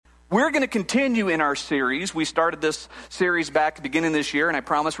We're going to continue in our series. We started this series back at the beginning of this year, and I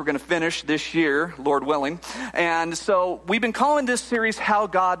promise we're going to finish this year, Lord willing. And so we've been calling this series, How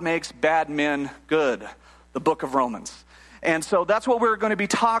God Makes Bad Men Good, the book of Romans. And so that's what we're going to be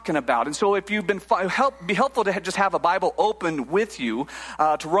talking about. And so if you've been, be helpful to just have a Bible open with you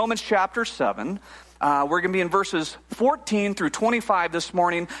to Romans chapter 7. We're going to be in verses 14 through 25 this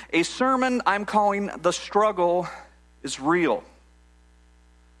morning, a sermon I'm calling The Struggle is Real.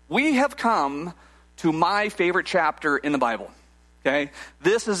 We have come to my favorite chapter in the Bible, okay?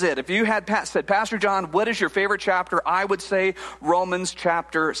 This is it. If you had said, Pastor John, what is your favorite chapter? I would say Romans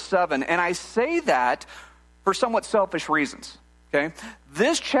chapter 7. And I say that for somewhat selfish reasons, okay?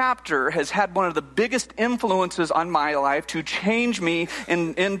 This chapter has had one of the biggest influences on my life to change me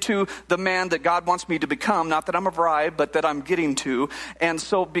into the man that God wants me to become. Not that I'm a bride, but that I'm getting to. And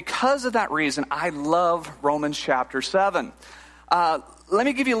so because of that reason, I love Romans chapter 7. Let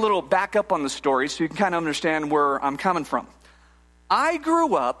me give you a little backup on the story so you can kind of understand where I'm coming from. I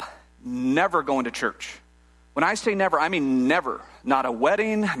grew up never going to church. When I say never, I mean never. Not a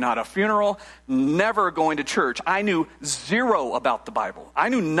wedding, not a funeral, never going to church. I knew zero about the Bible. I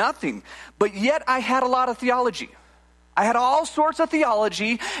knew nothing. But yet I had a lot of theology. I had all sorts of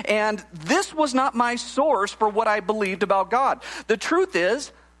theology, and this was not my source for what I believed about God. The truth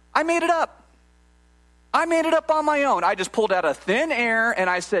is, I made it up. I made it up on my own. I just pulled out of thin air and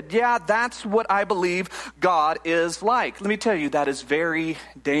I said, yeah, that's what I believe God is like. Let me tell you, that is very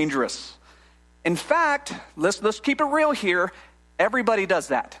dangerous. In fact, let's keep it real here. Everybody does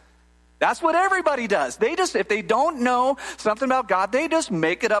that. That's what everybody does. If they don't know something about God, they just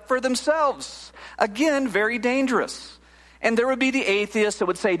make it up for themselves. Again, very dangerous. And there would be the atheists that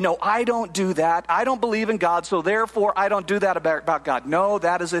would say, no, I don't do that. I don't believe in God, so therefore I don't do that about God. No,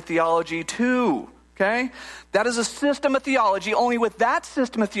 that is a theology too. Okay? That is a system of theology. Only with that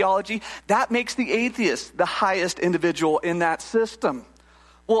system of theology, that makes the atheist the highest individual in that system.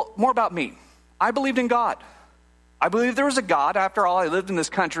 Well, more about me. I believed in God. I believe there was a God. After all, I lived in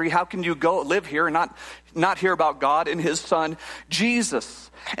this country. How can you go live here and not hear about God and his son, Jesus?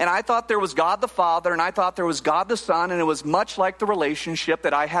 And I thought there was God the Father, and I thought there was God the Son, and it was much like the relationship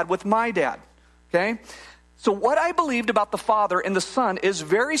that I had with my dad. Okay? So what I believed about the Father and the Son is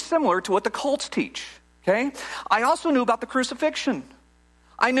very similar to what the cults teach, okay? I also knew about the crucifixion.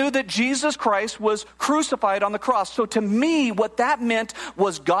 I knew that Jesus Christ was crucified on the cross. So to me, what that meant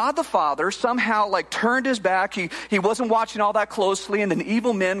was God the Father somehow turned his back. He wasn't watching all that closely, and then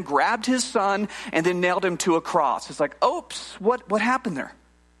evil men grabbed his son and then nailed him to a cross. It's like, oops, what happened there?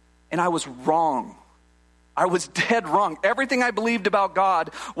 And I was wrong. I was dead wrong. Everything I believed about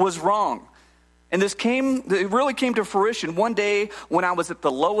God was wrong. And it really came to fruition one day when I was at the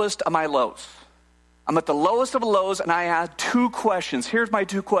lowest of my lows. I'm at the lowest of the lows, and I had two questions. Here's my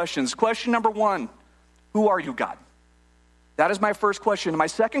two questions. Question number one, who are you, God? That is my first question. And my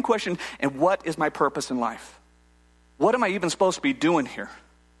second question, and what is my purpose in life? What am I even supposed to be doing here?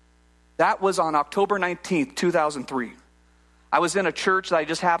 That was on October 19th, 2003. I was in a church that I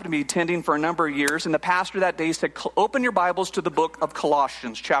just happened to be attending for a number of years, and the pastor that day said, open your Bibles to the book of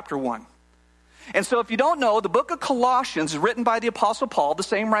Colossians, chapter 1. And so if you don't know, the book of Colossians is written by the Apostle Paul, the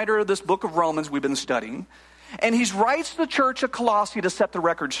same writer of this book of Romans we've been studying. And he writes to the church of Colossae to set the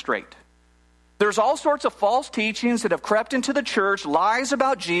record straight. There's all sorts of false teachings that have crept into the church, lies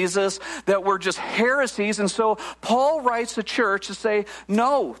about Jesus that were just heresies. And so Paul writes to the church to say,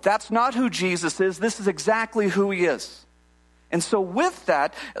 no, that's not who Jesus is. This is exactly who he is. And so with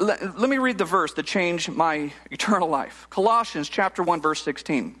that, let me read the verse that changed my eternal life. Colossians chapter 1, verse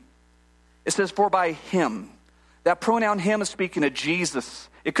 16. It says, for by him. That pronoun him is speaking of Jesus.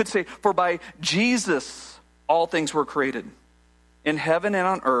 It could say, for by Jesus all things were created. In heaven and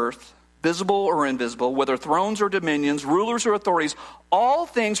on earth, visible or invisible, whether thrones or dominions, rulers or authorities, all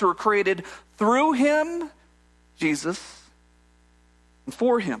things were created through him, Jesus, and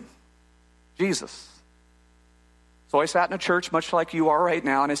for him, Jesus. So I sat in a church much like you are right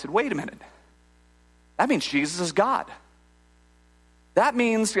now, and I said, wait a minute. That means Jesus is God. That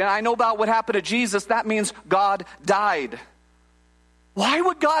means, and I know about what happened to Jesus, that means God died. Why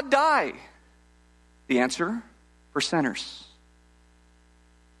would God die? The answer, for sinners.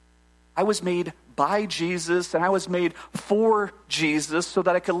 I was made by Jesus, and I was made for Jesus so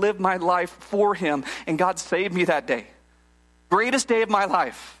that I could live my life for him, and God saved me that day. Greatest day of my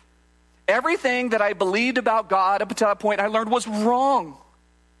life. Everything that I believed about God up until that point I learned was wrong.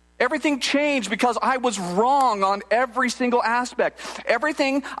 Everything changed because I was wrong on every single aspect.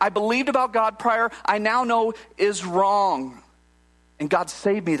 Everything I believed about God prior, I now know is wrong. And God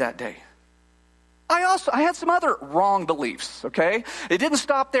saved me that day. I had some other wrong beliefs, okay? It didn't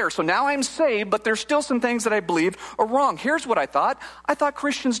stop there. So now I'm saved, but there's still some things that I believe are wrong. Here's what I thought. I thought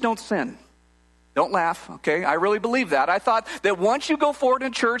Christians don't sin. Don't laugh, okay? I really believe that. I thought that once you go forward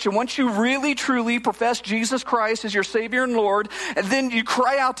in church and once you really, truly profess Jesus Christ as your Savior and Lord, and then you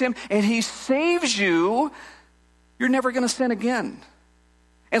cry out to Him and He saves you, you're never going to sin again.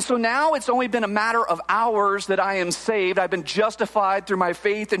 And so now it's only been a matter of hours that I am saved. I've been justified through my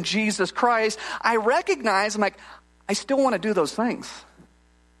faith in Jesus Christ. I recognize, I still want to do those things.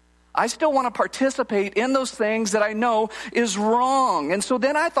 I still want to participate in those things that I know is wrong. And so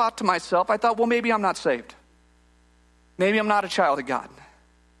then I thought to myself, well, maybe I'm not saved. Maybe I'm not a child of God.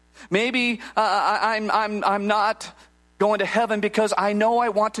 Maybe I'm not going to heaven because I know I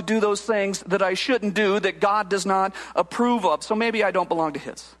want to do those things that I shouldn't do, that God does not approve of. So maybe I don't belong to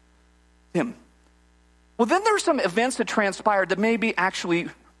Him. Well, then there were some events that transpired that made me actually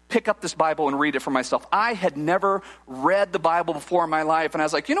pick up this Bible and read it for myself. I had never read the Bible before in my life, and I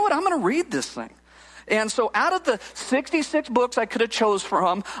was like, you know what, I'm going to read this thing. And so out of the 66 books I could have chose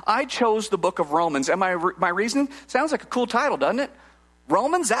from, I chose the book of Romans. And my reason sounds like a cool title, doesn't it?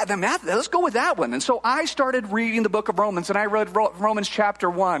 Romans, let's go with that one. And so I started reading the book of Romans, and I read Romans chapter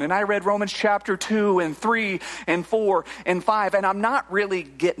 1, and I read Romans chapter 2 and 3 and 4 and 5, and I'm not really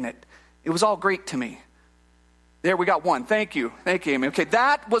getting it. It was all great to me. There, we got one. Thank you, Amy. Okay,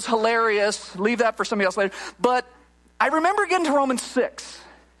 that was hilarious. Leave that for somebody else later. But I remember getting to Romans 6.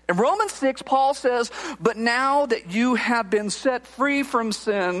 In Romans 6, Paul says, but now that you have been set free from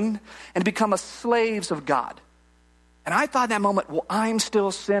sin and become slaves of God. And I thought in that moment, well, I'm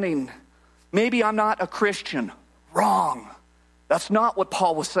still sinning. Maybe I'm not a Christian. Wrong. That's not what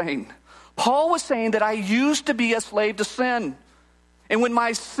Paul was saying. Paul was saying that I used to be a slave to sin. And when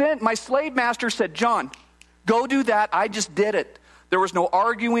my slave master said, John, go do that, I just did it. There was no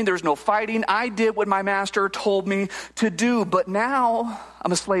arguing, there was no fighting. I did what my master told me to do. But now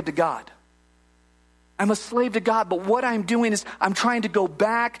I'm a slave to God. I'm a slave to God, but what I'm doing is I'm trying to go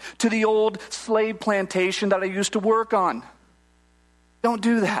back to the old slave plantation that I used to work on. Don't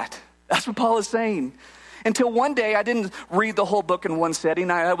do that. That's what Paul is saying. Until one day, I didn't read the whole book in one setting.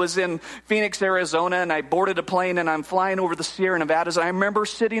 I was in Phoenix, Arizona, and I boarded a plane, and I'm flying over the Sierra Nevadas. I remember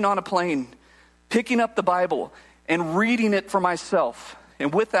sitting on a plane, picking up the Bible, and reading it for myself.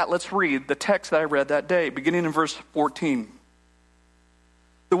 And with that, let's read the text that I read that day, beginning in verse 14.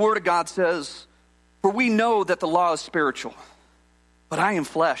 The Word of God says, for we know that the law is spiritual, but I am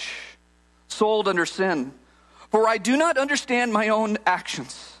flesh, sold under sin. For I do not understand my own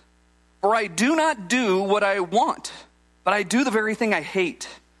actions. For I do not do what I want, but I do the very thing I hate.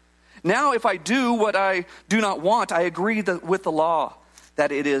 Now if I do what I do not want, I agree with the law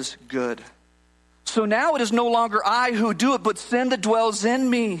that it is good. So now it is no longer I who do it, but sin that dwells in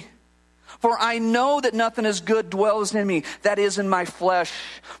me. For I know that nothing is good dwells in me, that is in my flesh.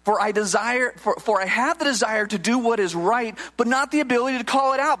 For I have the desire to do what is right, but not the ability to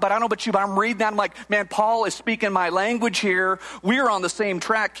call it out. But I don't know about you, but I'm reading that, I'm like, man, Paul is speaking my language here. We're on the same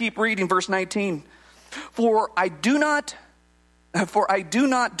track. Keep reading, verse 19. For I do not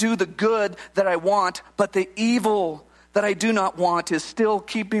do the good that I want, but the evil that I do not want is still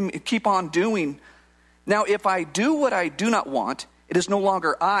keep on doing. Now, if I do what I do not want, it is no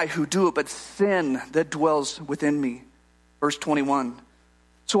longer I who do it, but sin that dwells within me. Verse 21.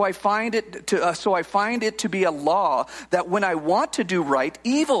 So I find it to be a law that when I want to do right,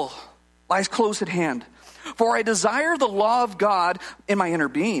 evil lies close at hand. For I desire the law of God in my inner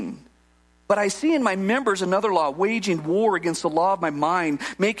being. But I see in my members another law, waging war against the law of my mind,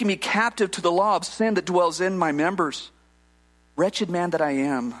 making me captive to the law of sin that dwells in my members. Wretched man that I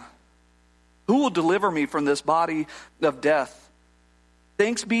am, who will deliver me from this body of death?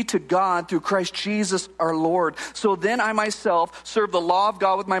 Thanks be to God through Christ Jesus our Lord. So then I myself serve the law of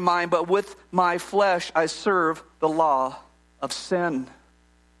God with my mind, but with my flesh I serve the law of sin.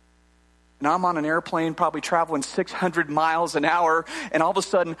 And I'm on an airplane probably traveling 600 miles an hour, and all of a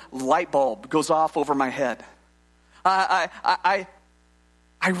sudden, light bulb goes off over my head. I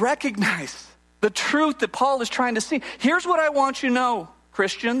recognize the truth that Paul is trying to see. Here's what I want you to know,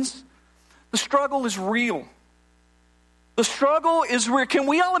 Christians. The struggle is real. The struggle is real. Can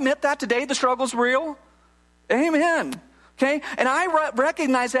we all admit that today? The struggle is real? Amen. Okay? And I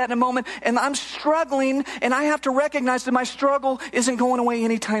recognize that in a moment, and I'm struggling, and I have to recognize that my struggle isn't going away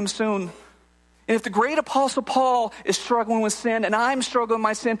anytime soon. And if the great apostle Paul is struggling with sin, and I'm struggling with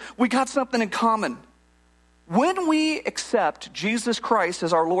my sin, we got something in common. When we accept Jesus Christ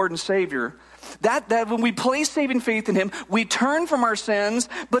as our Lord and Savior, that when we place saving faith in Him, we turn from our sins,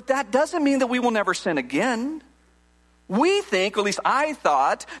 but that doesn't mean that we will never sin again. We think, or at least I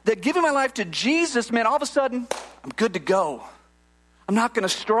thought, that giving my life to Jesus meant all of a sudden, I'm good to go. I'm not going to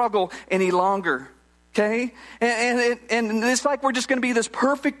struggle any longer. Okay? And it's like we're just going to be this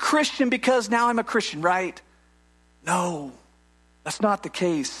perfect Christian because now I'm a Christian, right? No, that's not the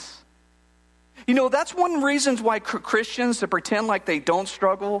case. You know, that's one of the reasons why Christians that pretend like they don't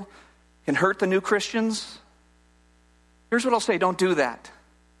struggle can hurt the new Christians. Here's what I'll say, don't do that.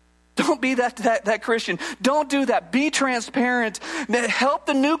 Don't be that Christian. Don't do that. Be transparent. Help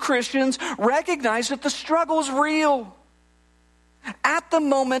the new Christians recognize that the struggle is real. At the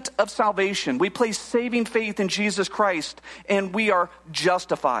moment of salvation, we place saving faith in Jesus Christ and we are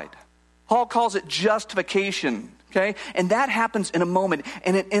justified. Paul calls it justification, okay? And that happens in a moment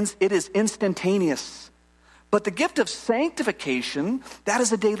and it is instantaneous. But the gift of sanctification, that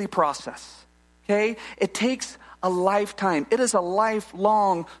is a daily process, okay? It takes a lifetime. It is a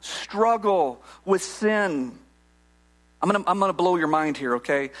lifelong struggle with sin. I'm gonna blow your mind here,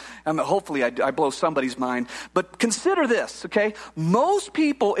 okay? Hopefully I blow somebody's mind. But consider this, okay? Most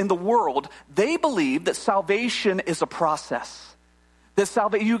people in the world, they believe that salvation is a process.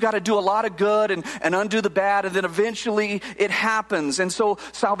 That you got to do a lot of good and undo the bad, and then eventually it happens. And so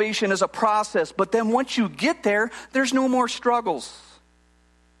salvation is a process. But then once you get there, there's no more struggles.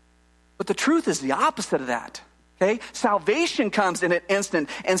 But the truth is the opposite of that, okay? Salvation comes in an instant,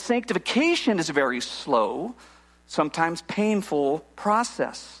 and sanctification is very slow, sometimes painful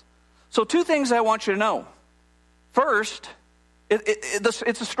process. So 2 things I want you to know. First,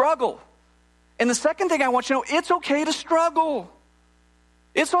 it's a struggle. And the second thing I want you to know, it's okay to struggle.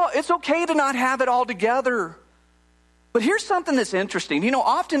 It's okay to not have it all together. But here's something that's interesting. You know,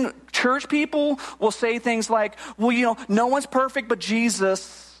 often church people will say things like, well, you know, no one's perfect but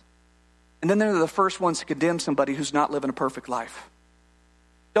Jesus. And then they're the first ones to condemn somebody who's not living a perfect life.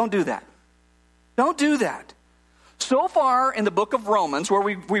 Don't do that. Don't do that. So far in the book of Romans, where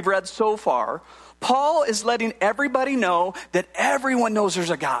we've read so far, Paul is letting everybody know that everyone knows there's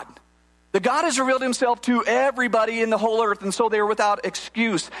a God. That God has revealed himself to everybody in the whole earth, and so they are without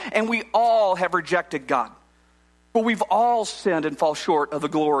excuse. And we all have rejected God. But we've all sinned and fall short of the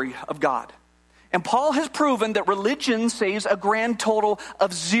glory of God. And Paul has proven that religion saves a grand total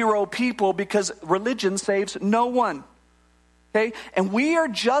of 0 people because religion saves no one. Okay? And we are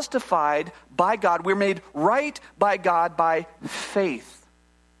justified by God. We're made right by God by faith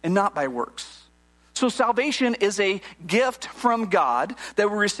and not by works. So salvation is a gift from God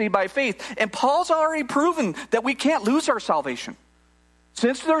that we receive by faith. And Paul's already proven that we can't lose our salvation.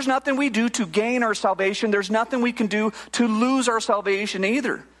 Since there's nothing we do to gain our salvation, there's nothing we can do to lose our salvation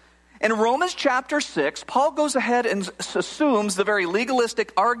either. In Romans chapter 6, Paul goes ahead and assumes the very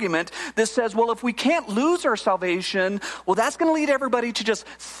legalistic argument that says, well, if we can't lose our salvation, well, that's going to lead everybody to just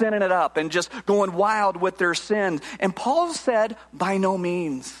sinning it up and just going wild with their sin. And Paul said, by no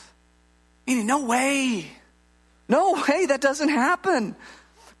means. Meaning, no way, that doesn't happen.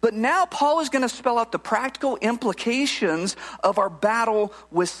 But now Paul is going to spell out the practical implications of our battle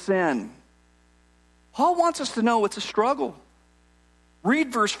with sin. Paul wants us to know it's a struggle.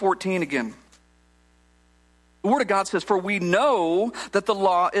 Read verse 14 again. The Word of God says, for we know that the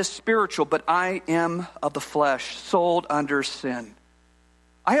law is spiritual, but I am of the flesh, sold under sin.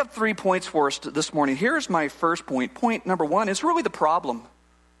 I have 3 points for us this morning. Here's my first point. Point number 1 is really the problem.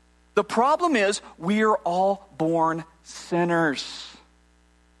 The problem is we are all born sinners.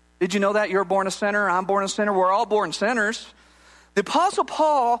 Did you know that? You're born a sinner. I'm born a sinner. We're all born sinners. The Apostle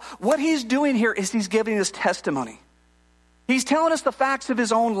Paul, what he's doing here is he's giving his testimony. He's telling us the facts of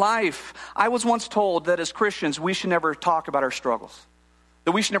his own life. I was once told that as Christians, we should never talk about our struggles.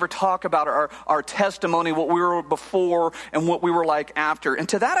 That we should never talk about our testimony, what we were before and what we were like after. And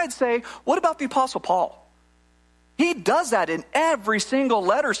to that I'd say, what about the Apostle Paul? He does that in every single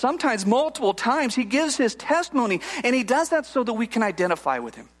letter, sometimes multiple times. He gives his testimony, and he does that so that we can identify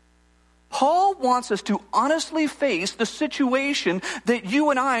with him. Paul wants us to honestly face the situation that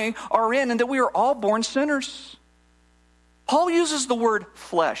you and I are in and that we are all born sinners. Paul uses the word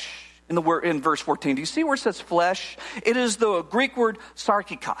flesh in verse 14. Do you see where it says flesh? It is the Greek word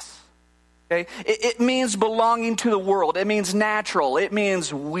sarkikos. Okay? It means belonging to the world. It means natural. It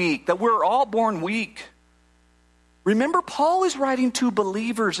means weak. That we're all born weak. Remember, Paul is writing to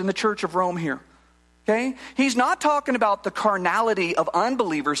believers in the church of Rome here. Okay? He's not talking about the carnality of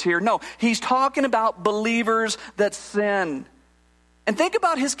unbelievers here. No, he's talking about believers that sin. And think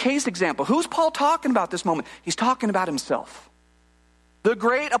about his case example. Who's Paul talking about this moment? He's talking about himself. The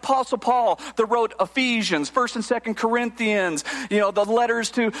great Apostle Paul that wrote Ephesians, 1st and 2nd Corinthians, the letters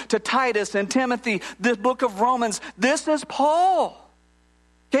to Titus and Timothy, the book of Romans. This is Paul.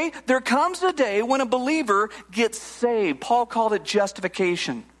 Okay, there comes a day when a believer gets saved. Paul called it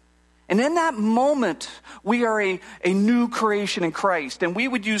justification. And in that moment, we are a new creation in Christ. And we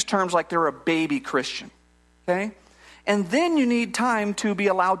would use terms like they're a baby Christian. Okay? And then you need time to be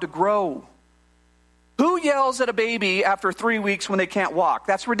allowed to grow. Who yells at a baby after 3 weeks when they can't walk?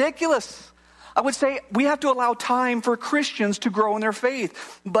 That's ridiculous. I would say we have to allow time for Christians to grow in their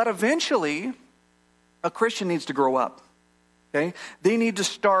faith. But eventually, a Christian needs to grow up. Okay? They need to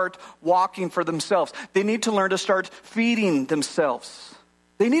start walking for themselves. They need to learn to start feeding themselves.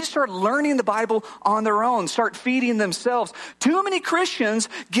 They need to start learning the Bible on their own, start feeding themselves. Too many Christians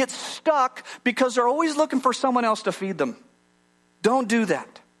get stuck because they're always looking for someone else to feed them. Don't do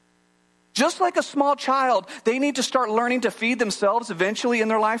that. Just like a small child, they need to start learning to feed themselves eventually in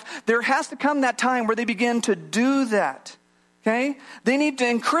their life. There has to come that time where they begin to do that. Okay?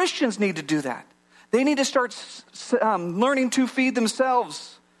 And Christians need to do that. They need to start learning to feed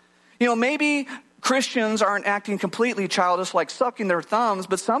themselves. Maybe Christians aren't acting completely childish like sucking their thumbs,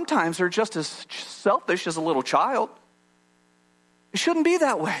 but sometimes they're just as selfish as a little child. It shouldn't be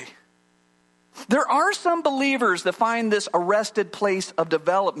that way. There are some believers that find this arrested place of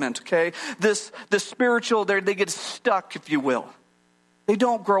development, okay? This spiritual, they get stuck, if you will. They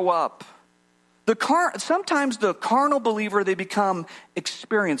don't grow up. Sometimes the carnal believer, they become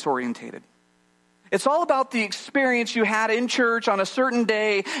experience-orientated. It's all about the experience you had in church on a certain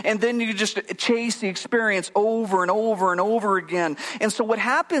day, and then you just chase the experience over and over and over again. And so what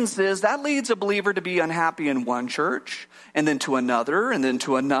happens is that leads a believer to be unhappy in one church, and then to another, and then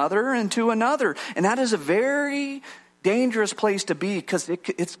to another, and to another. And that is a very dangerous place to be because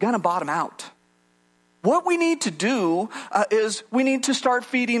it's going to bottom out. What we need to do is we need to start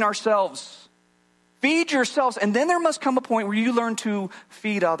feeding ourselves. Feed yourselves, and then there must come a point where you learn to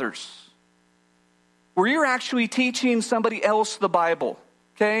feed others. Where you're actually teaching somebody else the Bible,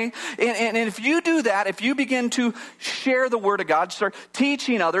 okay? And if you do that, if you begin to share the Word of God, start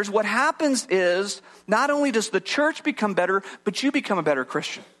teaching others, what happens is not only does the church become better, but you become a better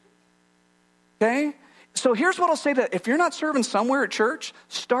Christian, okay? So here's what I'll say to if you're not serving somewhere at church,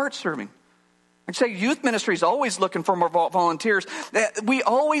 start serving. I'd say youth ministry is always looking for more volunteers. We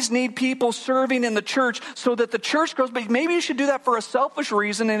always need people serving in the church so that the church grows. But maybe you should do that for a selfish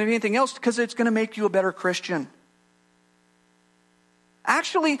reason and anything else because it's going to make you a better Christian.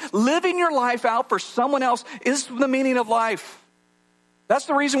 Actually, living your life out for someone else is the meaning of life. That's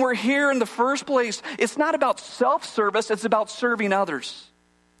the reason we're here in the first place. It's not about self-service. It's about serving others.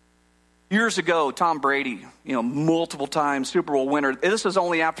 Years ago, Tom Brady, multiple time Super Bowl winner. This is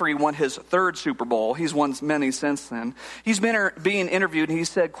only after he won his third Super Bowl. He's won many since then. He's been being interviewed and he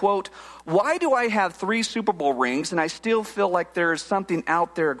said, quote, "Why do I have 3 Super Bowl rings and I still feel like there's something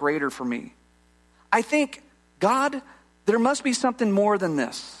out there greater for me? I think, God, there must be something more than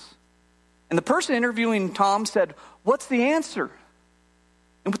this." And the person interviewing Tom said, "What's the answer?"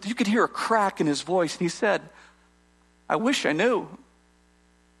 And you could hear a crack in his voice. And he said, "I wish I knew.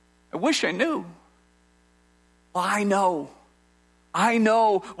 I wish I knew." Well, I know. I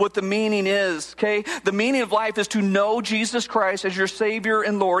know what the meaning is, okay? The meaning of life is to know Jesus Christ as your Savior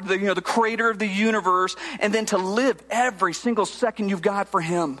and Lord, the creator of the universe, and then to live every single second you've got for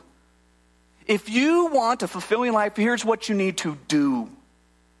Him. If you want a fulfilling life, here's what you need to do.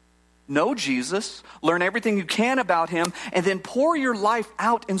 Know Jesus, learn everything you can about Him, and then pour your life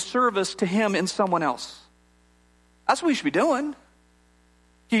out in service to Him and someone else. That's what we should be doing.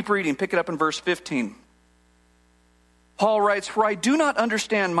 Keep reading. Pick it up in verse 15. Paul writes, "For I do not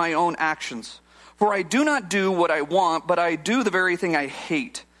understand my own actions. For I do not do what I want, but I do the very thing I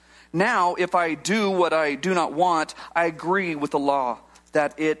hate. Now, if I do what I do not want, I agree with the law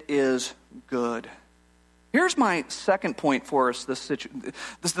that it is good." Here's my second point for us. The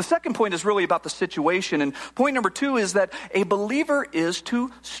second point is really about the situation. And point number 2 is that a believer is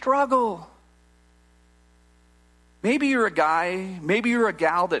to struggle. Maybe you're a guy, maybe you're a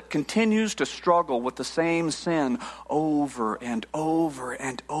gal that continues to struggle with the same sin over and over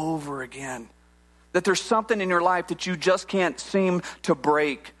and over again. That there's something in your life that you just can't seem to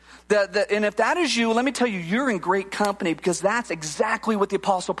break. And if that is you, let me tell you, you're in great company because that's exactly what the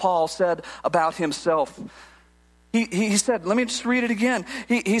Apostle Paul said about himself. He said, let me just read it again.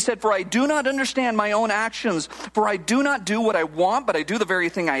 He said, "For I do not understand my own actions, for I do not do what I want, but I do the very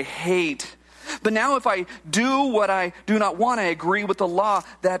thing I hate. But now if I do what I do not want, I agree with the law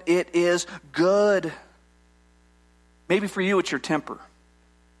that it is good." Maybe for you it's your temper.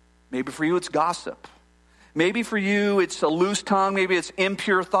 Maybe for you it's gossip. Maybe for you it's a loose tongue. Maybe it's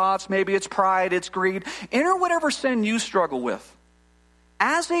impure thoughts. Maybe it's pride, it's greed. Enter whatever sin you struggle with.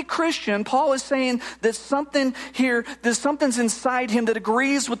 As a Christian, Paul is saying that something here, there's something's inside him that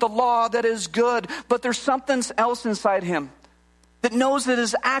agrees with the law that is good, but there's something else inside him that knows that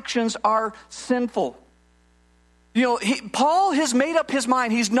his actions are sinful. You know, Paul has made up his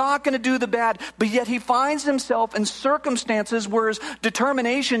mind. He's not going to do the bad, but yet he finds himself in circumstances where his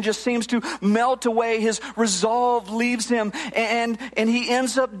determination just seems to melt away. His resolve leaves him, and he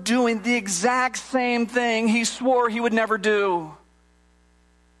ends up doing the exact same thing he swore he would never do.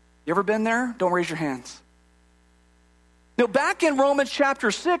 You ever been there? Don't raise your hands. Now, back in Romans chapter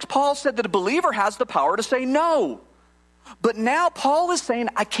 6, Paul said that a believer has the power to say no. But now Paul is saying,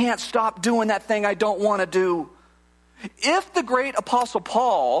 I can't stop doing that thing I don't want to do. If the great apostle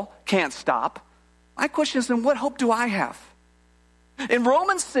Paul can't stop, my question is, then what hope do I have? In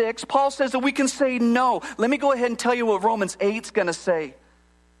Romans 6, Paul says that we can say no. Let me go ahead and tell you what Romans 8 is going to say.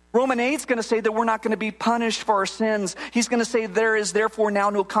 Romans 8 is going to say that we're not going to be punished for our sins. He's going to say there is therefore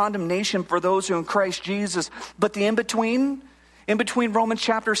now no condemnation for those who are in Christ Jesus. But the in between Romans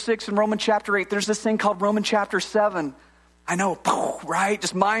chapter 6 and Romans chapter 8, there's this thing called Romans chapter 7. I know, right?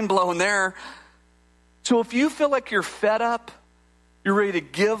 Just mind blowing there. So if you feel like you're fed up, you're ready to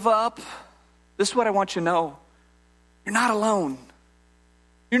give up, this is what I want you to know. You're not alone.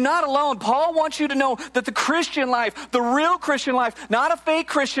 You're not alone. Paul wants you to know that the Christian life, the real Christian life, not a fake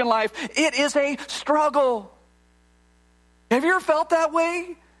Christian life, it is a struggle. Have you ever felt that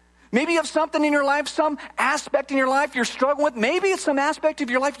way? Maybe you have something in your life, some aspect in your life you're struggling with. Maybe it's some aspect of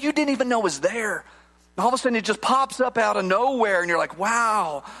your life you didn't even know was there. All of a sudden it just pops up out of nowhere and you're like,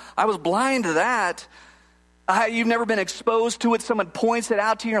 wow, I was blind to that. You've never been exposed to it. Someone points it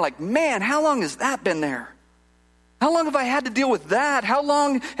out to you. You're like, man, how long has that been there? How long have I had to deal with that? How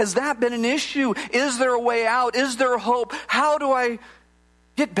long has that been an issue? Is there a way out? Is there a hope? How do I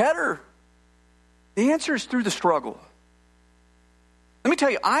get better? The answer is through the struggle. Let me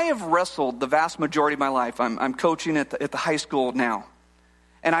tell you, I have wrestled the vast majority of my life. I'm coaching at the high school now.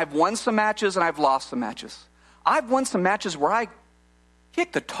 And I've won some matches and I've lost some matches. I've won some matches where I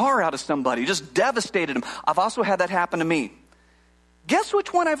kicked the tar out of somebody, just devastated them. I've also had that happen to me. Guess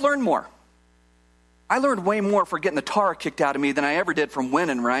which one I've learned more? I learned way more for getting the tar kicked out of me than I ever did from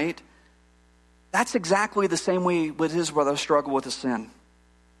winning, right? That's exactly the same way it is with a struggle with a sin.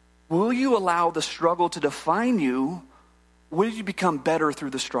 Will you allow the struggle to define you? Will you become better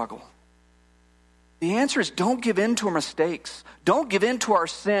through the struggle? The answer is don't give in to our mistakes. Don't give in to our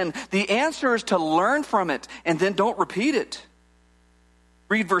sin. The answer is to learn from it and then don't repeat it.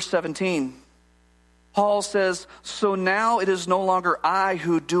 Read verse 17. Paul says, so now it is no longer I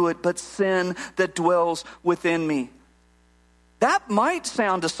who do it, but sin that dwells within me. That might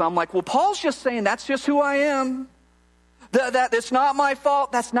sound to some like, well, Paul's just saying that's just who I am. That it's not my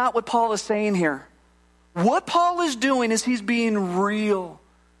fault. That's not what Paul is saying here. What Paul is doing is he's being real.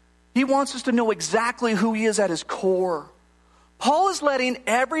 He wants us to know exactly who he is at his core. Paul is letting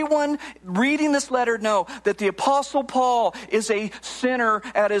everyone reading this letter know that the Apostle Paul is a sinner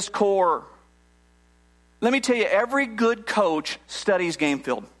at his core. Let me tell you, every good coach studies game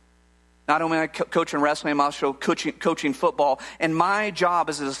film. Not only am I coaching wrestling, I'm also coaching football. And my job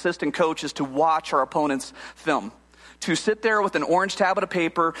as an assistant coach is to watch our opponent's film. To sit there with an orange tablet of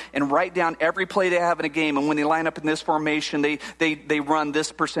paper and write down every play they have in a game. And when they line up in this formation, they run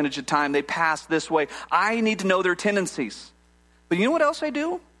this percentage of time. They pass this way. I need to know their tendencies. But you know what else I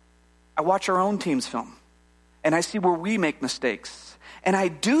do? I watch our own team's film. And I see where we make mistakes. And I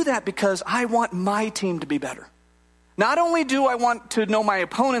do that because I want my team to be better. Not only do I want to know my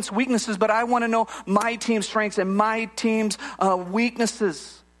opponent's weaknesses, but I want to know my team's strengths and my team's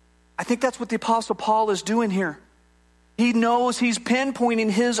weaknesses. I think that's what the Apostle Paul is doing here. He knows he's pinpointing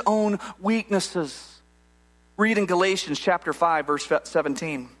his own weaknesses. Read in Galatians chapter 5, verse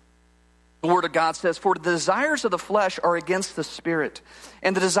 17. The Word of God says, for the desires of the flesh are against the Spirit,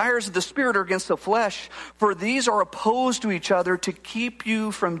 and the desires of the Spirit are against the flesh, for these are opposed to each other to keep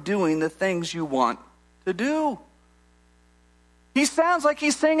you from doing the things you want to do. He sounds like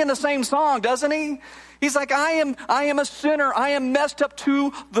he's singing the same song, doesn't he? He's like, I am a sinner. I am messed up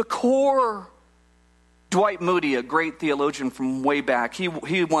to the core. Dwight Moody, a great theologian from way back, he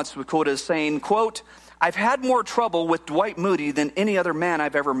once was quoted as saying, quote, I've had more trouble with Dwight Moody than any other man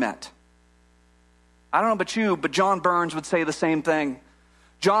I've ever met. I don't know about you, but John Burns would say the same thing.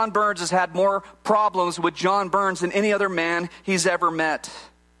 John Burns has had more problems with John Burns than any other man he's ever met.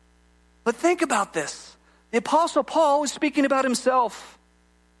 But think about this. The Apostle Paul is speaking about himself.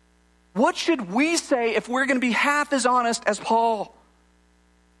 What should we say if we're going to be half as honest as Paul?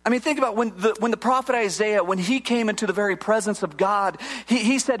 I mean, think about when the prophet Isaiah, when he came into the very presence of God,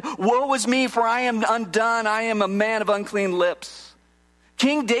 he said, woe is me, for I am undone. I am a man of unclean lips.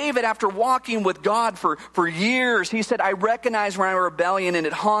 King David, after walking with God for years, he said, I recognize my rebellion and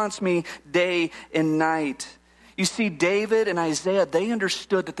it haunts me day and night. You see, David and Isaiah, they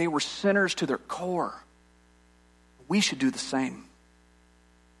understood that they were sinners to their core. We should do the same.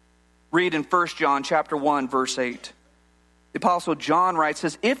 Read in 1 John chapter 1, verse 8. The Apostle John writes,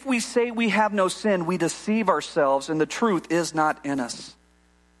 says, if we say we have no sin, we deceive ourselves and the truth is not in us.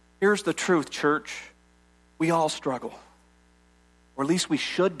 Here's the truth, church. We all struggle. Or at least we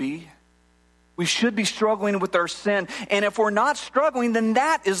should be. We should be struggling with our sin. And if we're not struggling, then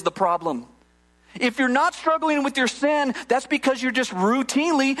that is the problem. If you're not struggling with your sin, that's because you're just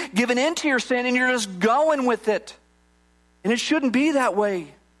routinely giving in to your sin and you're just going with it. And it shouldn't be that way.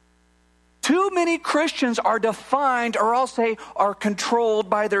 Too many Christians are defined, or I'll say, are controlled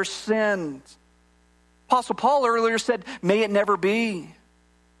by their sins. Apostle Paul earlier said, may it never be.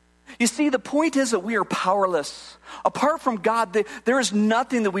 You see, the point is that we are powerless. Apart from God, there is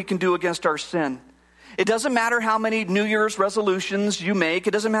nothing that we can do against our sin. It doesn't matter how many New Year's resolutions you make.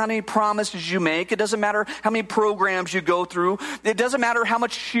 It doesn't matter how many promises you make. It doesn't matter how many programs you go through. It doesn't matter how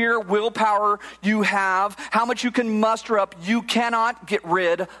much sheer willpower you have, how much you can muster up. You cannot get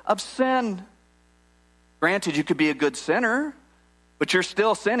rid of sin. Granted, you could be a good sinner, but you're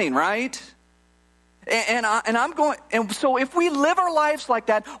still sinning, right? And so if we live our lives like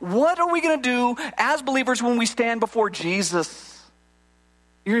that, what are we going to do as believers when we stand before Jesus?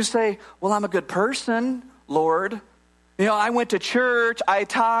 You're going to say, well, I'm a good person, Lord. You know, I went to church, I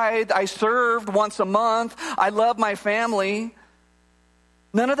tithed, I served once a month, I love my family.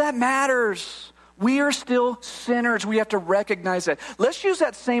 None of that matters. We are still sinners. We have to recognize that. Let's use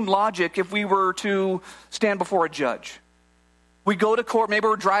that same logic if we were to stand before a judge. We go to court, maybe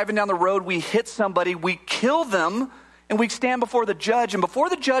we're driving down the road, we hit somebody, we kill them, and we stand before the judge. And before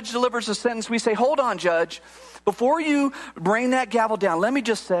the judge delivers a sentence, we say, hold on, judge. Before you bring that gavel down, let me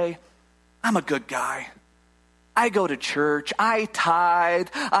just say, I'm a good guy. I go to church. I tithe.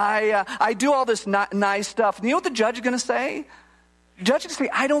 I do all this nice stuff. And you know what the judge is going to say? The judge is going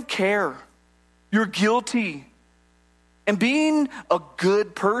to say, I don't care. You're guilty. And being a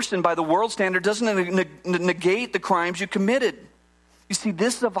good person by the world standard doesn't negate the crimes you committed. You see,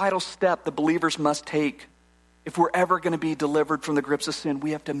 this is a vital step the believers must take. If we're ever going to be delivered from the grips of sin,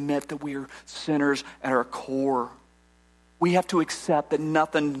 we have to admit that we are sinners at our core. We have to accept that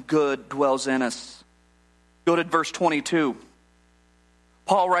nothing good dwells in us. Go to verse 22.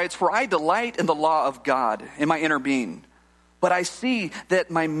 Paul writes, for I delight in the law of God in my inner being. But I see that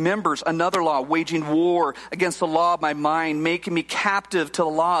my members, another law, waging war against the law of my mind, making me captive to the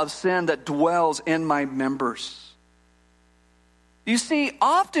law of sin that dwells in my members. You see,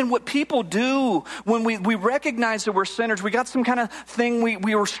 often what people do when we recognize that we're sinners, we got some kind of thing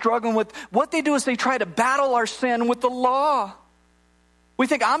we were struggling with, what they do is they try to battle our sin with the law. We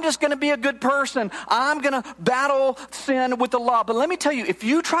think, I'm just going to be a good person. I'm going to battle sin with the law. But let me tell you, if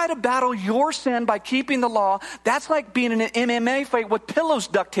you try to battle your sin by keeping the law, that's like being in an MMA fight with pillows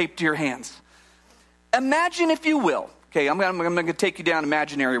duct taped to your hands. Imagine, if you will. Okay, I'm going to take you down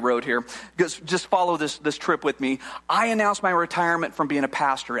imaginary road here. Just follow this trip with me. I announced my retirement from being a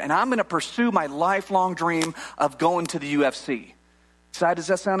pastor, and I'm going to pursue my lifelong dream of going to the UFC. Excited? Does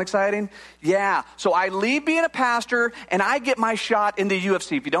that sound exciting? Yeah. So I leave being a pastor, and I get my shot in the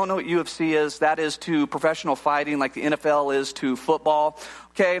UFC. If you don't know what UFC is, that is to professional fighting like the NFL is to football.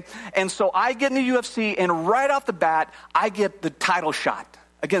 Okay? And so I get in the UFC, and right off the bat, I get the title shot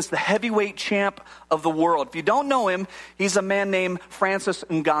against the heavyweight champ of the world. If you don't know him, he's a man named Francis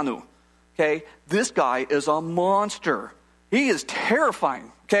Ngannou. Okay? This guy is a monster. He is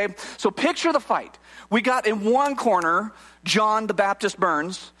terrifying. Okay? So picture the fight. We got in one corner, John the Baptist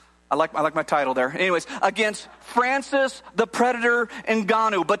Burns. I like my title there. Anyways, against Francis the Predator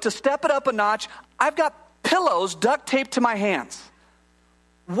Ngannou. But to step it up a notch, I've got pillows duct taped to my hands.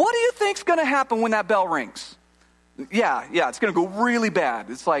 What do you think's going to happen when that bell rings? Yeah, it's going to go really bad.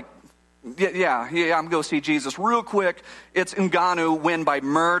 It's like, yeah, I'm going to go see Jesus real quick. It's Ngannou win by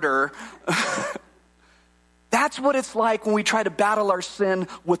murder. That's what it's like when we try to battle our sin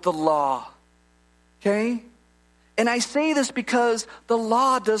with the law. Okay? And I say this because the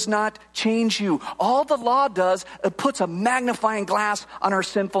law does not change you. All the law does, it puts a magnifying glass on our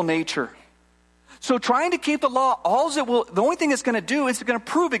sinful nature. So trying to keep the law, the only thing it's going to do is it's going to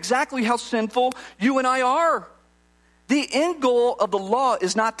prove exactly how sinful you and I are. The end goal of the law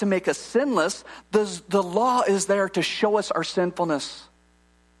is not to make us sinless. The law is there to show us our sinfulness.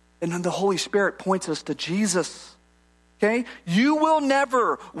 And then the Holy Spirit points us to Jesus. Okay? You will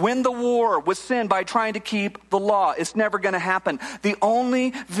never win the war with sin by trying to keep the law. It's never going to happen. The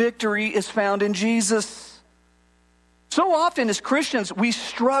only victory is found in Jesus. So often as Christians, we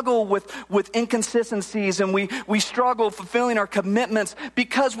struggle with inconsistencies and we struggle fulfilling our commitments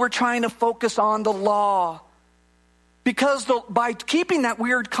because we're trying to focus on the law. Because by keeping that,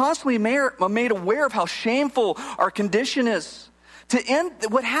 we are constantly made aware of how shameful our condition is.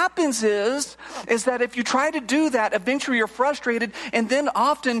 What happens is that if you try to do that, eventually you're frustrated, and then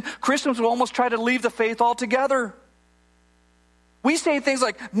often Christians will almost try to leave the faith altogether. We say things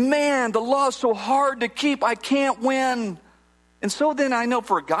like, man, the law is so hard to keep, I can't win. And so then I know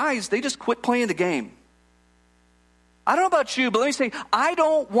for guys, they just quit playing the game. I don't know about you, but let me say, I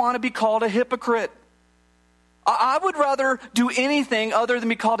don't want to be called a hypocrite. I would rather do anything other than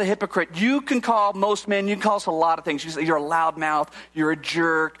be called a hypocrite. You can call most men, you can call us a lot of things. You say you're a loudmouth, you're a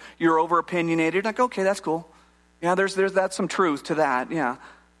jerk, you're over-opinionated. You're like, okay, that's cool. Yeah, that's some truth to that, yeah.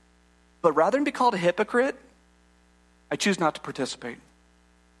 But rather than be called a hypocrite, I choose not to participate.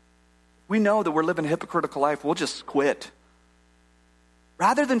 We know that we're living a hypocritical life. We'll just quit.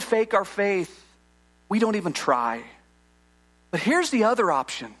 Rather than fake our faith, we don't even try. But here's the other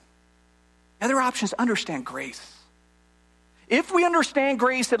option. The other option is understand grace. If we understand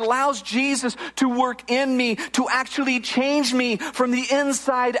grace, it allows Jesus to work in me, to actually change me from the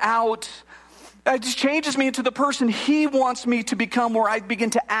inside out. It just changes me into the person he wants me to become, where I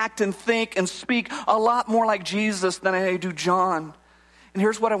begin to act and think and speak a lot more like Jesus than I do John. And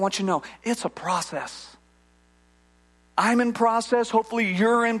here's what I want you to know. It's a process. I'm in process. Hopefully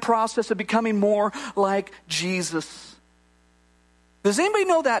you're in process of becoming more like Jesus. Does anybody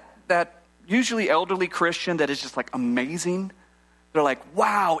know that usually elderly Christian that is just like amazing? They're like,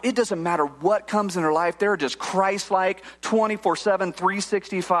 wow, it doesn't matter what comes in their life. They're just Christ-like 24/7,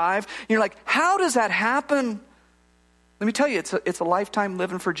 365. And you're like, how does that happen? Let me tell you, it's a lifetime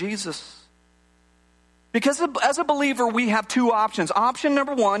living for Jesus. Because as a believer, we have two options. Option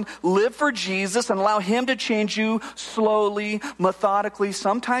number one, live for Jesus and allow him to change you slowly, methodically,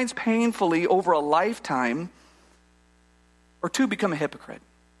 sometimes painfully over a lifetime. Or two, become a hypocrite.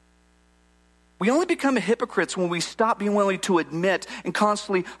 We only become hypocrites when we stop being willing to admit and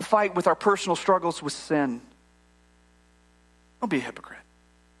constantly fight with our personal struggles with sin. Don't be a hypocrite.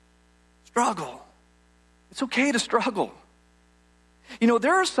 Struggle. It's okay to struggle. You know,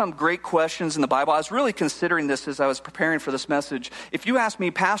 there are some great questions in the Bible. I was really considering this as I was preparing for this message. If you ask me,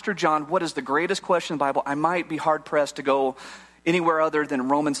 Pastor John, what is the greatest question in the Bible, I might be hard-pressed to go anywhere other than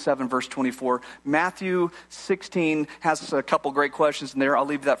Romans 7, verse 24. Matthew 16 has a couple great questions in there. I'll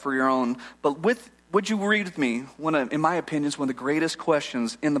leave that for your own. But would you read with me, in my opinion, is one of the greatest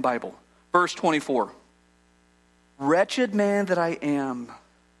questions in the Bible. Verse 24. Wretched man that I am,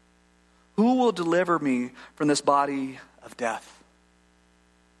 who will deliver me from this body of death?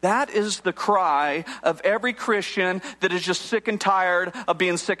 That is the cry of every Christian that is just sick and tired of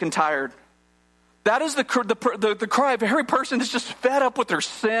being sick and tired. That is the cry of every person that's just fed up with their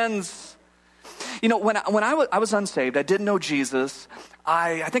sins. You know, when I was unsaved, I didn't know Jesus.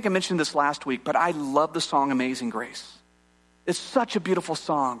 I think I mentioned this last week, but I love the song Amazing Grace. It's such a beautiful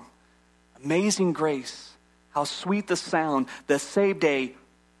song. Amazing grace, how sweet the sound that saved a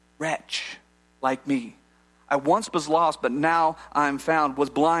wretch like me. I once was lost, but now I'm found, was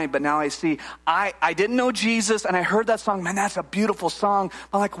blind, but now I see. I didn't know Jesus, and I heard that song. Man, that's a beautiful song.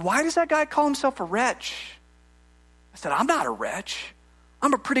 I'm like, why does that guy call himself a wretch? I said, I'm not a wretch.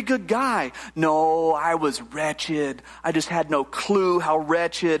 I'm a pretty good guy. No, I was wretched. I just had no clue how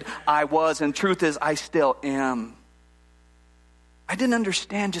wretched I was, and truth is, I still am. I didn't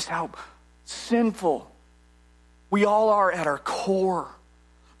understand just how sinful we all are at our core.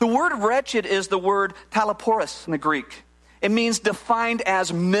 The word wretched is the word talaporos in the Greek. It means defined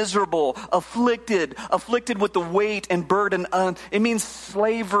as miserable, afflicted with the weight and burden. It means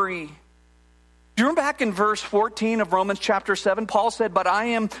slavery. Do you remember back in verse 14 of Romans chapter 7, Paul said, but I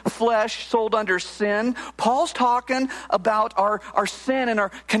am flesh sold under sin. Paul's talking about our sin and our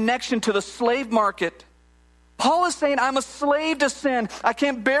connection to the slave market. Paul is saying, I'm a slave to sin. I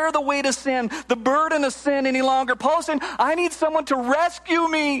can't bear the weight of sin, the burden of sin any longer. Paul is saying, I need someone to rescue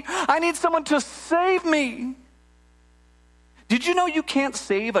me. I need someone to save me. Did you know you can't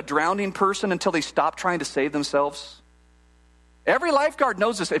save a drowning person until they stop trying to save themselves? Every lifeguard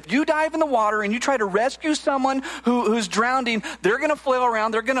knows this. If you dive in the water and you try to rescue someone who's drowning, they're going to flail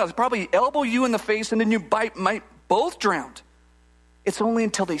around. They're going to probably elbow you in the face, and then you might both drown. It's only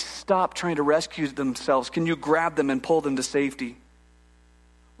until they stop trying to rescue themselves can you grab them and pull them to safety.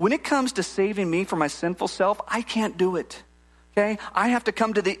 When it comes to saving me from my sinful self, I can't do it. Okay? I have to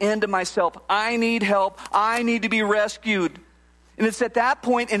come to the end of myself. I need help. I need to be rescued. And it's at that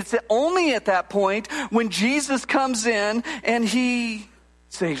point, and it's only at that point, when Jesus comes in and he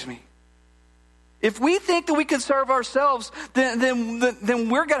saves me. If we think that we can serve ourselves, then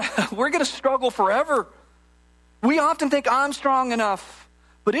we're gonna struggle forever. We often think I'm strong enough.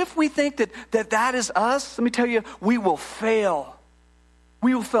 But if we think that is us, let me tell you, we will fail.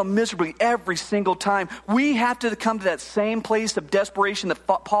 We will fail miserably every single time. We have to come to that same place of desperation that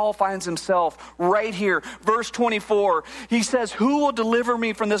Paul finds himself right here. Verse 24, he says, who will deliver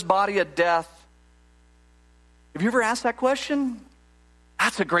me from this body of death? Have you ever asked that question?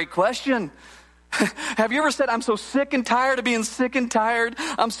 That's a great question. Have you ever said, I'm so sick and tired of being sick and tired.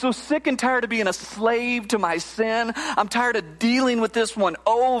 I'm so sick and tired of being a slave to my sin. I'm tired of dealing with this one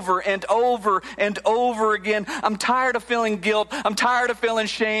over and over and over again. I'm tired of feeling guilt. I'm tired of feeling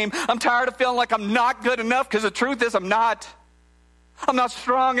shame. I'm tired of feeling like I'm not good enough, because the truth is I'm not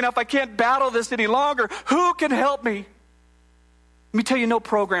strong enough. I can't battle this any longer. Who can help me? Let me tell you, no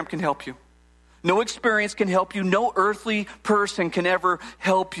program can help you. No experience can help you. No earthly person can ever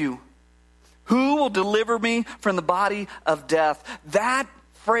help you. Who will deliver me from the body of death? That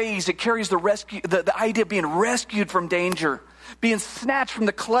phrase, it carries the idea of being rescued from danger, being snatched from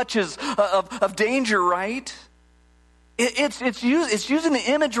the clutches of danger, right? It's using the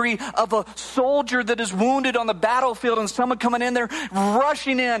imagery of a soldier that is wounded on the battlefield and someone coming in there,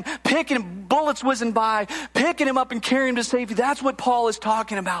 rushing in, picking bullets whizzing by, picking him up and carrying him to safety. That's what Paul is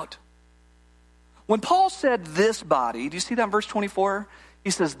talking about. When Paul said this body, do you see that in verse 24?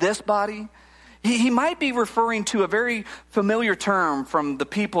 He says this body. He might be referring to a very familiar term from the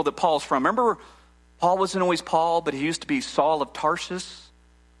people that Paul's from. Remember, Paul wasn't always Paul, but he used to be Saul of Tarsus.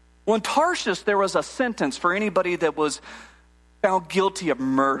 Well, in Tarsus, there was a sentence for anybody that was found guilty of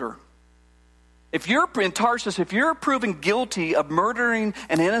murder. If you're in Tarsus, if you're proven guilty of murdering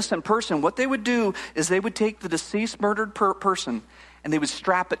an innocent person, what they would do is they would take the deceased murdered person and they would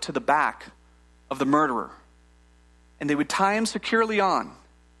strap it to the back of the murderer. And they would tie him securely on.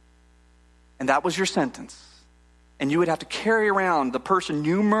 And that was your sentence. And you would have to carry around the person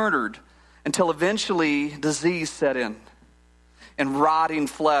you murdered until eventually disease set in. And rotting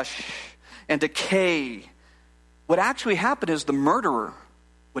flesh and decay. What actually happened is the murderer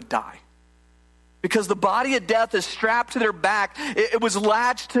would die. Because the body of death is strapped to their back. It was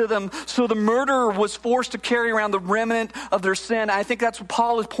latched to them. So the murderer was forced to carry around the remnant of their sin. I think that's what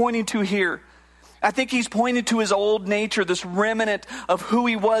Paul is pointing to here. I think he's pointing to his old nature, this remnant of who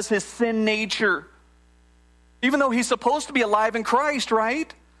he was, his sin nature. Even though he's supposed to be alive in Christ,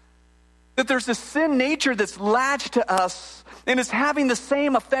 right? That there's this sin nature that's latched to us and it's having the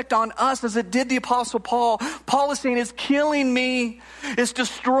same effect on us as it did the Apostle Paul. Paul is saying, it's killing me. It's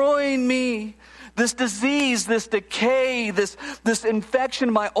destroying me. This disease, this decay, this infection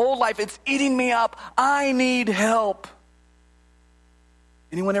in my old life, it's eating me up. I need help.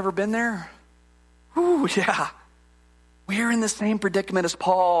 Anyone ever been there? Ooh, yeah. We're in the same predicament as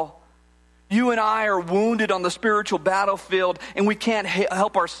Paul. You and I are wounded on the spiritual battlefield, and we can't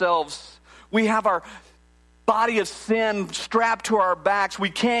help ourselves. We have our body of sin strapped to our backs. We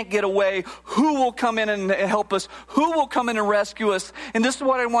can't get away. Who will come in and help us? Who will come in and rescue us? And this is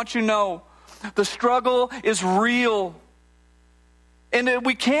what I want you to know. The struggle is real. And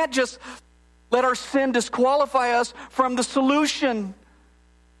we can't just let our sin disqualify us from the solution.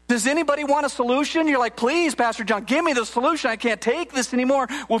 Does anybody want a solution? You're like, please, Pastor John, give me the solution. I can't take this anymore.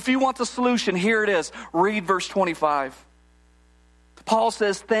 Well, if you want the solution, here it is. Read verse 25. Paul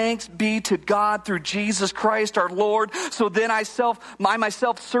says, thanks be to God through Jesus Christ our Lord. So then I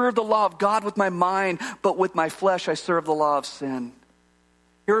myself serve the law of God with my mind, but with my flesh I serve the law of sin.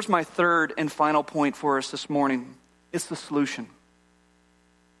 Here's my third and final point for us this morning. It's the solution.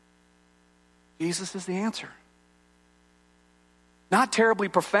 Jesus is the answer. Not terribly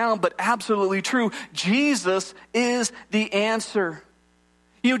profound, but absolutely true. Jesus is the answer.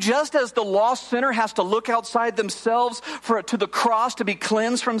 You know, just as the lost sinner has to look outside themselves to the cross to be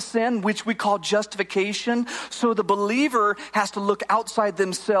cleansed from sin, which we call justification, so the believer has to look outside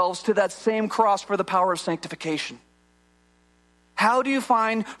themselves to that same cross for the power of sanctification. How do you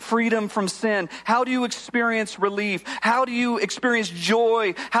find freedom from sin? How do you experience relief? How do you experience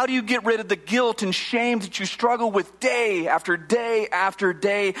joy? How do you get rid of the guilt and shame that you struggle with day after day after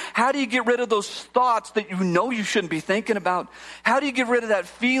day? How do you get rid of those thoughts that you know you shouldn't be thinking about? How do you get rid of that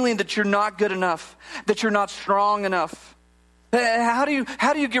feeling that you're not good enough, that you're not strong enough? How do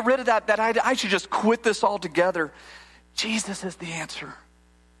you get rid of that I should just quit this altogether? Jesus is the answer.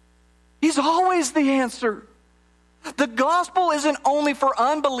 He's always the answer. The gospel isn't only for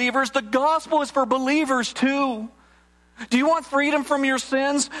unbelievers, the gospel is for believers too. Do you want freedom from your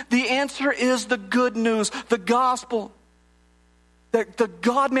sins? The answer is the good news, the gospel. The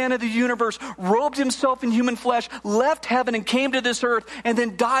God-man of the universe robed himself in human flesh, left heaven and came to this earth, and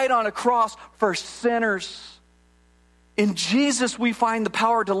then died on a cross for sinners. In Jesus, we find the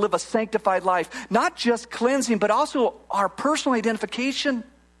power to live a sanctified life, not just cleansing, but also our personal identification.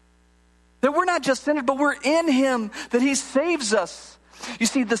 That we're not just sinners, but we're in him, that he saves us. You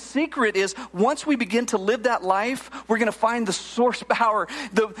see, the secret is once we begin to live that life, we're going to find the source power,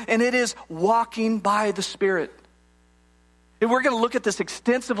 and it is walking by the Spirit. And we're going to look at this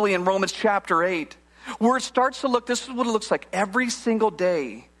extensively in Romans chapter 8, where it starts to look, this is what it looks like. Every single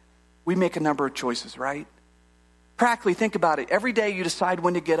day, we make a number of choices, right? Practically, think about it. Every day you decide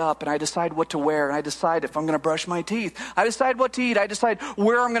when to get up, and I decide what to wear, and I decide if I'm going to brush my teeth. I decide what to eat. I decide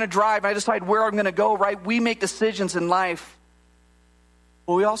where I'm going to drive. I decide where I'm going to go, right? We make decisions in life.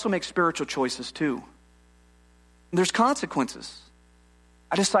 But we also make spiritual choices too. And there's consequences.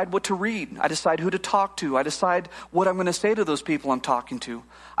 I decide what to read. I decide who to talk to. I decide what I'm going to say to those people I'm talking to.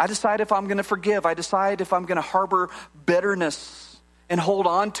 I decide if I'm going to forgive. I decide if I'm going to harbor bitterness and hold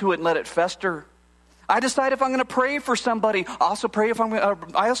on to it and let it fester. I decide if I'm going to pray for somebody. I also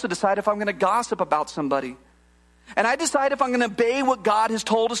decide if I'm going to gossip about somebody. And I decide if I'm going to obey what God has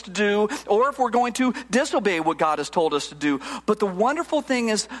told us to do, or if we're going to disobey what God has told us to do. But the wonderful thing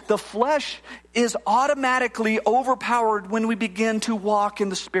is the flesh is automatically overpowered when we begin to walk in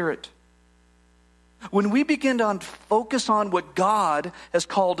the Spirit. When we begin to focus on what God has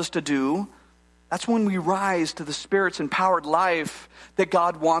called us to do, that's when we rise to the Spirit's empowered life that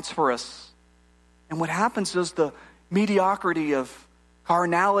God wants for us. And what happens is the mediocrity of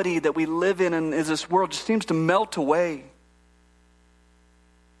carnality that we live in this world just seems to melt away.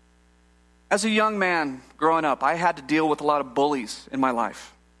 As a young man growing up, I had to deal with a lot of bullies in my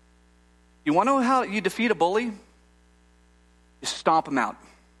life. You want to know how you defeat a bully? You stomp them out.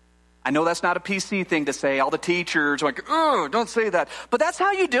 I know that's not a PC thing to say. All the teachers are like, oh, don't say that. But that's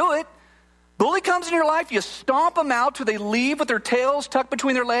how you do it. Bully comes in your life, you stomp them out till they leave with their tails tucked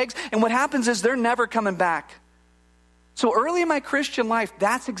between their legs, and what happens is they're never coming back. So early in my Christian life,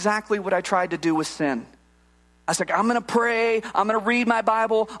 that's exactly what I tried to do with sin. I was like, I'm going to pray, I'm going to read my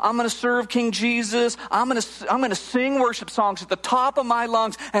Bible, I'm going to serve King Jesus, I'm going to sing worship songs at the top of my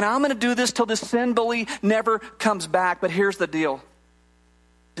lungs, and I'm going to do this till this sin bully never comes back. But here's the deal.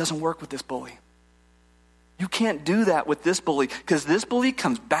 It doesn't work with this bully. You can't do that with this bully, because this bully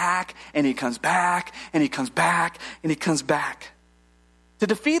comes back, and he comes back, and he comes back, and he comes back. To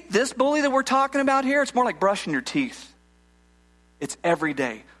defeat this bully that we're talking about here, it's more like brushing your teeth. It's every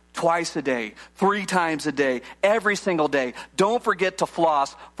day, twice a day, 3 times a day, every single day. Don't forget to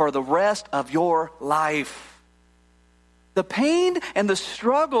floss for the rest of your life. The pain and the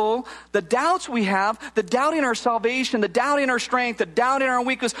struggle, the doubts we have, the doubting our salvation, the doubting our strength, the doubting our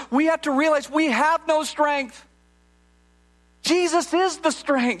weakness, we have to realize we have no strength. Jesus is the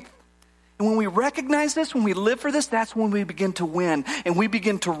strength. And when we recognize this, when we live for this, that's when we begin to win and we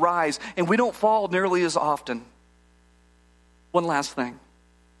begin to rise and we don't fall nearly as often. One last thing.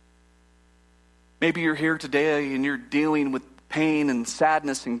 Maybe you're here today and you're dealing with pain and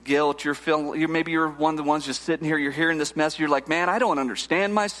sadness and guilt. Maybe you're one of the ones just sitting here, you're hearing this message, you're like, man, I don't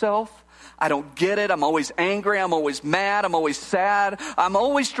understand myself. I don't get it. I'm always angry. I'm always mad. I'm always sad. I'm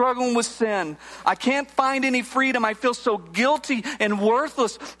always struggling with sin. I can't find any freedom. I feel so guilty and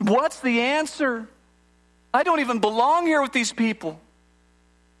worthless. What's the answer? I don't even belong here with these people.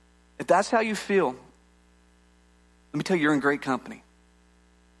 If that's how you feel, let me tell you, you're in great company.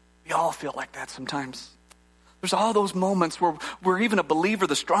 We all feel like that sometimes. There's all those moments where even a believer,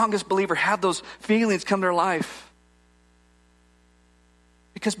 the strongest believer, have those feelings come to their life.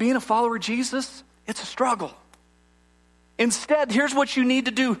 Because being a follower of Jesus, it's a struggle. Instead, here's what you need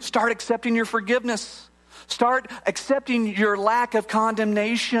to do. Start accepting your forgiveness. Start accepting your lack of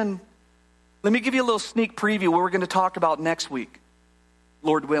condemnation. Let me give you a little sneak preview what we're going to talk about next week,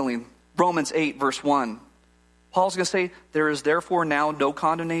 Lord willing. Romans 8, verse 1. Paul's going to say, there is therefore now no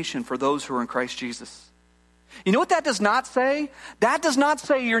condemnation for those who are in Christ Jesus. You know what that does not say? That does not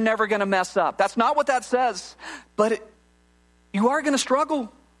say you're never going to mess up. That's not what that says. But you are going to struggle.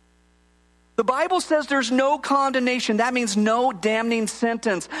 The Bible says there's no condemnation. That means no damning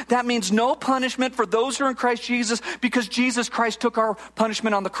sentence. That means no punishment for those who are in Christ Jesus, because Jesus Christ took our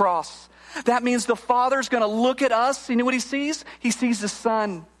punishment on the cross. That means the Father's going to look at us. You know what he sees? He sees the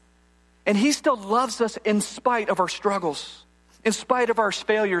Son. And he still loves us in spite of our struggles, in spite of our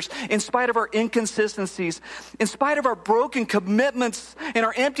failures, in spite of our inconsistencies, in spite of our broken commitments and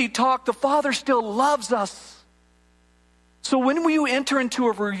our empty talk. The Father still loves us. So when we enter into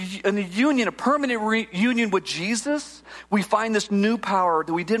a permanent reunion with Jesus, we find this new power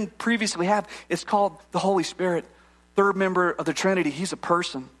that we didn't previously have. It's called the Holy Spirit. third member of the Trinity. He's a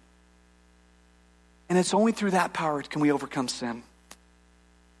person. And it's only through that power can we overcome sin.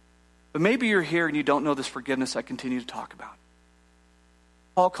 But maybe you're here and you don't know this forgiveness I continue to talk about.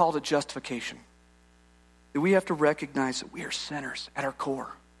 Paul called it justification. That we have to recognize that we are sinners at our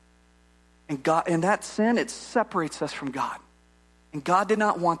core. And that sin, it separates us from God. And God did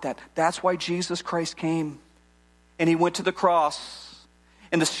not want that. That's why Jesus Christ came. And he went to the cross.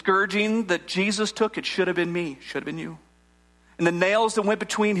 And the scourging that Jesus took, it should have been me, should have been you. And the nails that went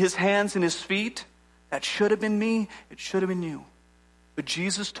between his hands and his feet, that should have been me, it should have been you. But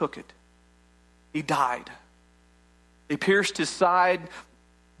Jesus took it. He died. They pierced his side.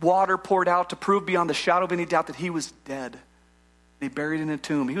 Water poured out to prove beyond the shadow of any doubt that he was dead. They buried him in a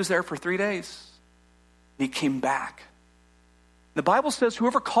tomb. He was there for 3 days. He came back. The Bible says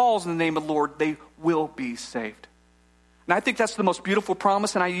whoever calls in the name of the Lord, they will be saved. And I think that's the most beautiful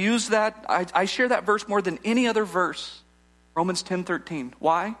promise, and I use that, I share that verse more than any other verse. Romans 10:13.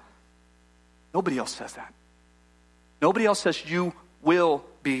 Why? Nobody else says that. Nobody else says you will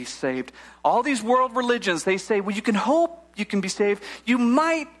be saved. All these world religions, they say, well, you can hope you can be saved. You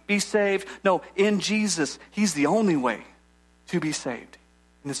might be saved. No, in Jesus, he's the only way to be saved.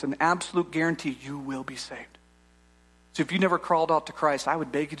 And it's an absolute guarantee you will be saved. So if you never crawled out to Christ, I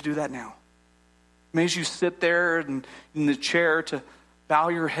would beg you to do that now. May you sit there and in the chair to bow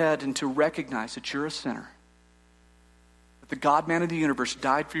your head and to recognize that you're a sinner. That the God-man of the universe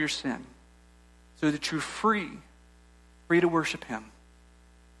died for your sin so that you're free to worship him.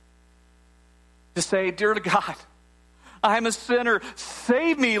 To say, dear to God, I'm a sinner.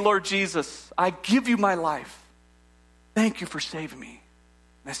 Save me, Lord Jesus. I give you my life. Thank you for saving me.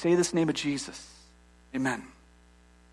 And I say this in the name of Jesus. Amen.